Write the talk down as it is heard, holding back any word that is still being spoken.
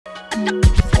Hello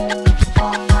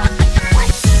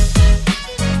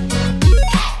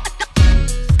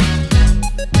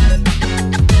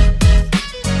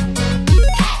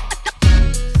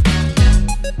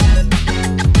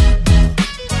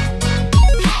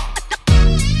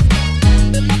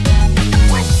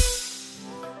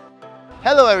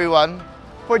everyone!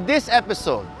 For this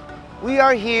episode, we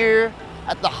are here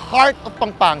at the heart of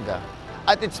Pampanga,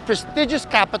 at its prestigious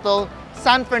capital,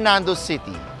 San Fernando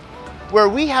City, where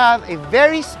we have a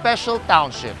very special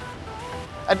township,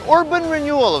 an urban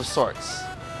renewal of sorts.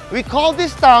 We call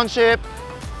this township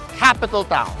Capital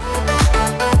Town.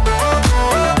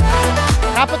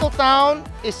 Capital Town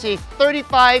is a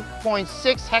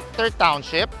 35.6 hectare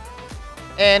township,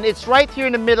 and it's right here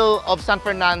in the middle of San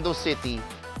Fernando City.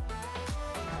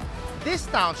 This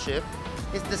township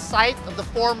is the site of the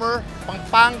former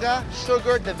Pampanga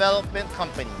Sugar Development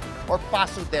Company, or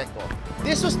PASUDECO.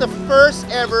 This was the first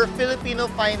ever Filipino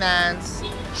finance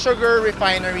sugar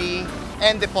refinery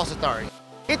and depository.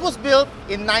 It was built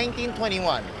in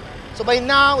 1921, so by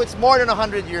now it's more than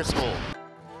 100 years old.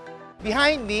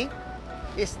 Behind me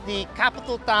is the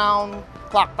Capital Town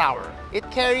Clock Tower. It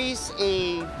carries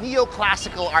a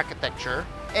neoclassical architecture,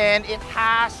 and it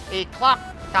has a clock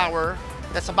tower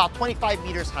that's about 25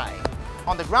 meters high.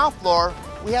 On the ground floor,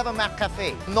 we have a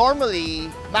McCafe.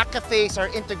 Normally, McCafes are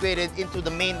integrated into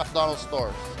the main McDonald's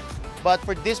stores. But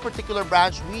for this particular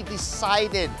branch, we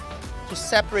decided to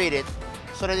separate it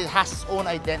so that it has its own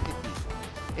identity.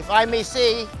 If I may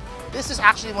say, this is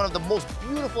actually one of the most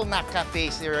beautiful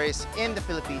McCafes there is in the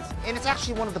Philippines. And it's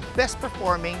actually one of the best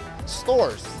performing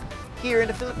stores here in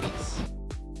the Philippines.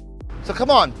 So come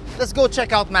on, let's go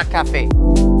check out McCafe.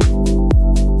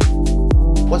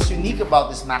 What's unique about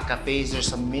this McCafe is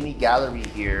there's a mini gallery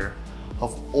here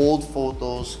of old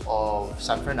photos of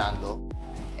San Fernando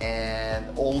and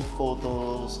old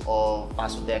photos of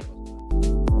PASUDECO.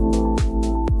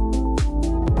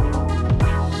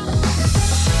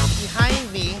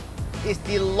 Behind me is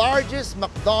the largest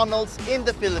McDonald's in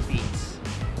the Philippines.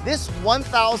 This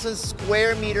 1,000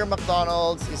 square meter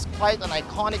McDonald's is quite an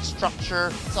iconic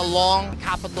structure. It's along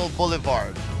Capitol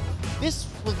Boulevard. This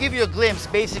will give you a glimpse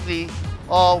basically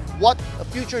of what a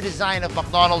future design of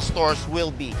McDonald's stores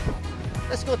will be.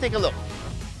 Let's go take a look.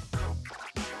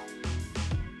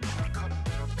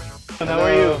 How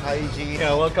are you? Hi, Eugene.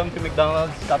 Yeah, welcome to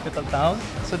McDonald's Capital Town.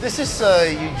 So this is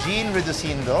Eugene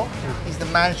Reducindo. He's the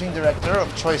managing director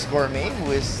of Choice Gourmet,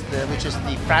 which is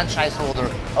the franchise holder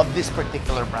of this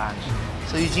particular branch.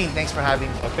 So Eugene, thanks for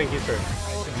having me. Oh, thank you, sir.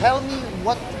 Tell me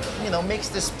what makes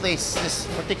this place, this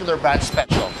particular branch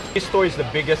special. This store is the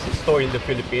biggest store in the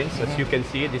Philippines. As you can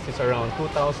see, this is around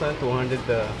 2,200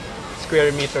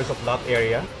 square meters of lot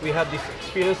area. We have this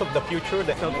experience of the future,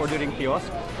 the self-ordering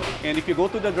kiosk. And if you go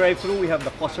to the drive-thru, we have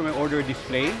the customer order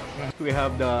display. We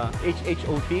have the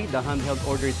HHOT, the handheld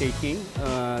order taking.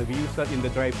 We use that in the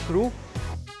drive-thru.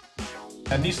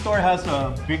 And this store has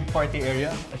a big party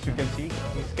area, as you can see.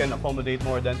 This can accommodate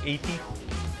more than 80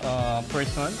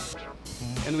 persons.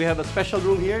 And we have a special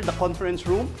room here, the conference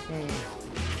room.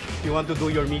 If you want to do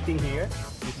your meeting here,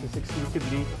 this is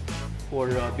exclusively for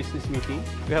business meeting.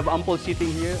 We have ample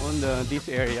seating here on this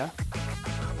area.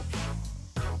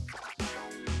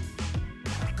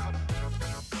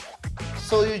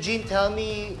 So Eugene, tell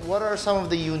me, what are some of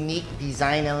the unique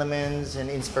design elements and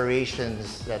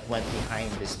inspirations that went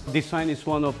behind this? Design is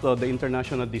one of the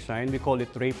international design. We call it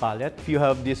Ray Palette. If you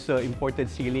have this imported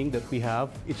ceiling that we have,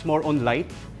 it's more on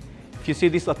light. If you see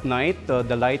this at night,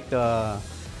 the light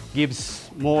gives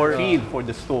more feel for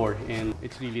the store, and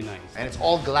it's really nice. And it's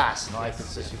all glass, no? As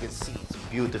you can see, it's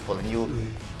beautiful. And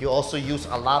you also use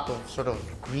a lot of sort of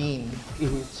green,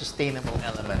 sustainable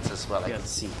elements as well, I can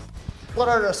see. What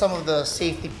are some of the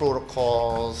safety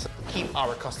protocols to keep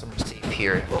our customers safe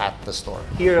here at the store?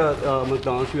 Here at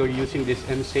McDonald's, we are using this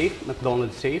MSafe,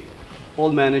 McDonald's Safe.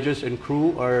 All managers and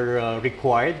crew are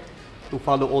required to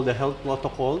follow all the health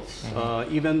protocols,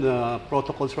 even the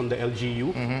protocols from the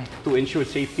LGU, to ensure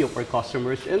safety of our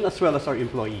customers and as well as our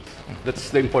employees. That's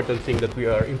the important thing that we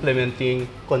are implementing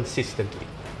consistently.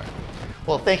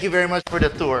 Well, thank you very much for the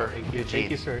tour. Thank you.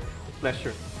 Thank you, sir.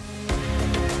 Pleasure.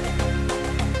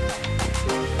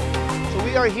 So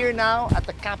we are here now at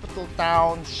the Capital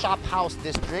Town Shophouse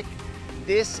District.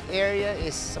 This area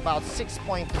is about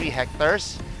 6.3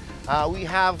 hectares. We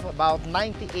have about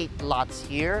 98 lots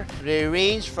here. They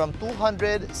range from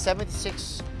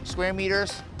 276 square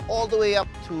meters all the way up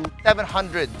to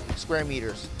 700 square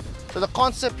meters. So the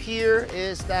concept here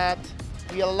is that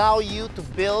we allow you to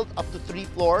build up to 3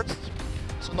 floors.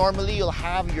 So normally you'll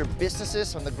have your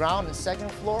businesses on the ground and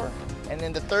second floor, and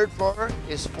then the third floor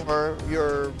is for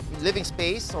your living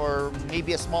space or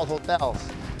maybe a small hotel.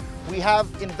 We have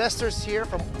investors here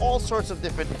from all sorts of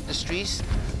different industries,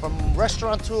 from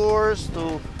restaurateurs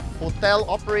to hotel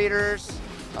operators,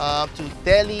 to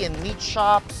deli and meat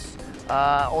shops,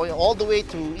 all the way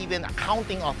to even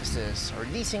accounting offices or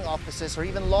leasing offices or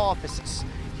even law offices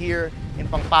here in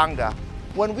Pampanga.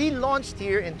 When we launched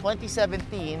here in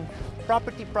 2017,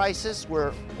 property prices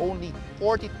were only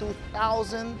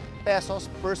 42,000 pesos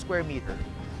per square meter.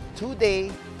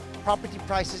 Today, property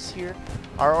prices here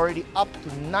are already up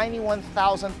to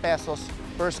 91,000 pesos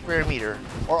per square meter,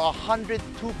 or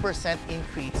 102%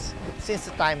 increase since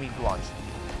the time we've launched.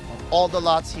 All the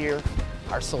lots here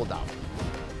are sold out.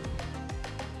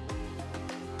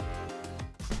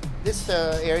 This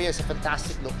area is a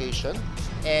fantastic location,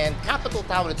 and Capital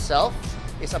Town itself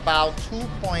is about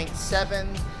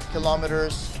 2.7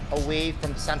 kilometers away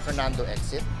from the San Fernando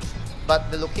exit.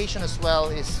 But the location as well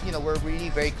is, we're really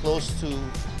very close to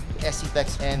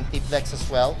SCPlex and TPlex as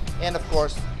well, and of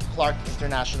course, Clark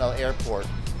International Airport.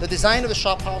 The design of the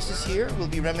shop houses here will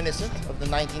be reminiscent of the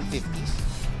 1950s,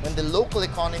 when the local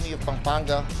economy of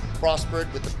Pampanga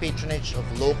prospered with the patronage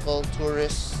of local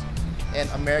tourists and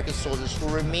American soldiers who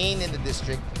remained in the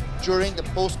district during the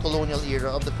post-colonial era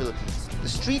of the Philippines. The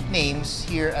street names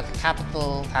here at the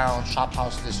Capital Town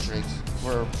Shophouse District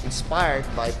were inspired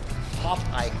by pop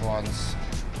icons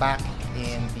back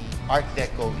in the Art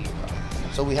Deco era.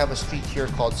 So we have a street here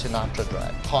called Sinatra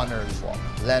Drive, Connery Walk,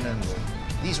 Lennon Road.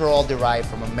 These were all derived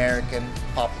from American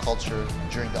pop culture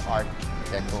during the Art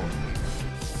Deco era.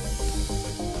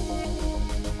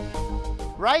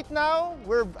 Right now,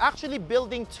 we're actually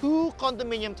building two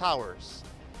condominium towers,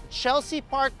 Chelsea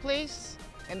Park Place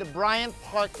and the Bryant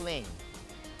Park Lane.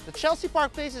 The Chelsea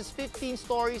Park Place is 15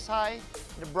 stories high,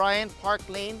 and the Bryant Park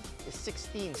Lane is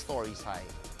 16 stories high.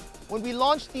 When we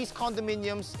launched these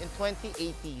condominiums in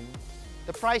 2018,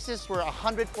 the prices were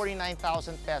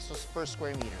 149,000 pesos per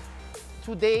square meter.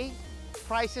 Today,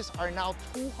 prices are now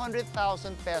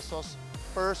 200,000 pesos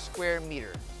per square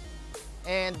meter.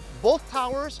 And both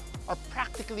towers are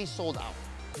practically sold out.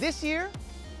 This year,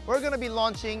 we're going to be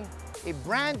launching a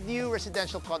brand new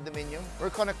residential condominium. We're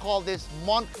going to call this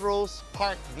Montrose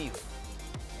Park View.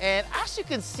 And as you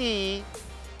can see,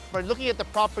 by looking at the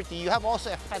property, you have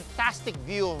also a fantastic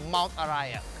view of Mount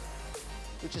Arayat,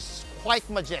 which is quite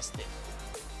majestic.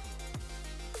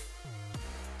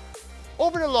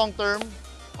 Over the long term,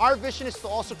 our vision is to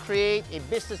also create a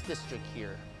business district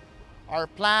here. Our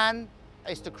plan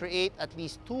is to create at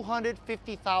least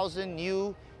 250,000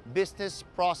 new business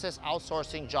process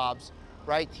outsourcing jobs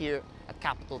right here at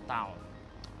Capital Town.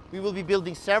 We will be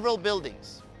building several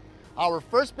buildings. Our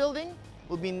first building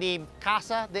will be named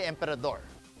Casa de Emperador.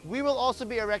 We will also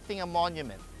be erecting a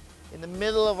monument in the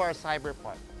middle of our cyber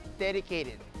park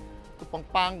dedicated to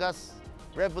Pampanga's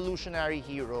revolutionary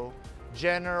hero,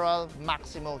 General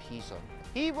Maximo Hison.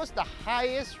 He was the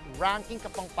highest ranking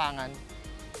Kapampangan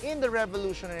in the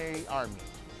Revolutionary Army,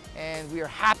 and we are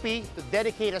happy to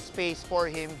dedicate a space for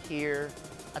him here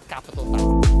at Capital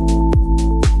Town.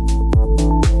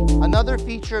 Another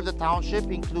feature of the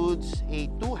township includes a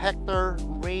 2-hectare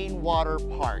rainwater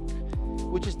park,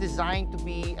 which is designed to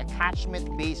be a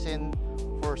catchment basin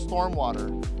for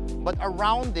stormwater. But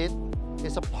around it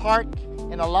is a park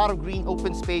and a lot of green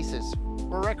open spaces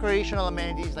for recreational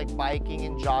amenities like biking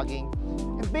and jogging.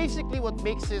 And basically what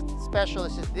makes it special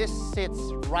is that this sits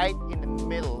right in the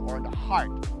middle or the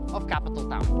heart of Capital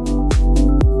Town.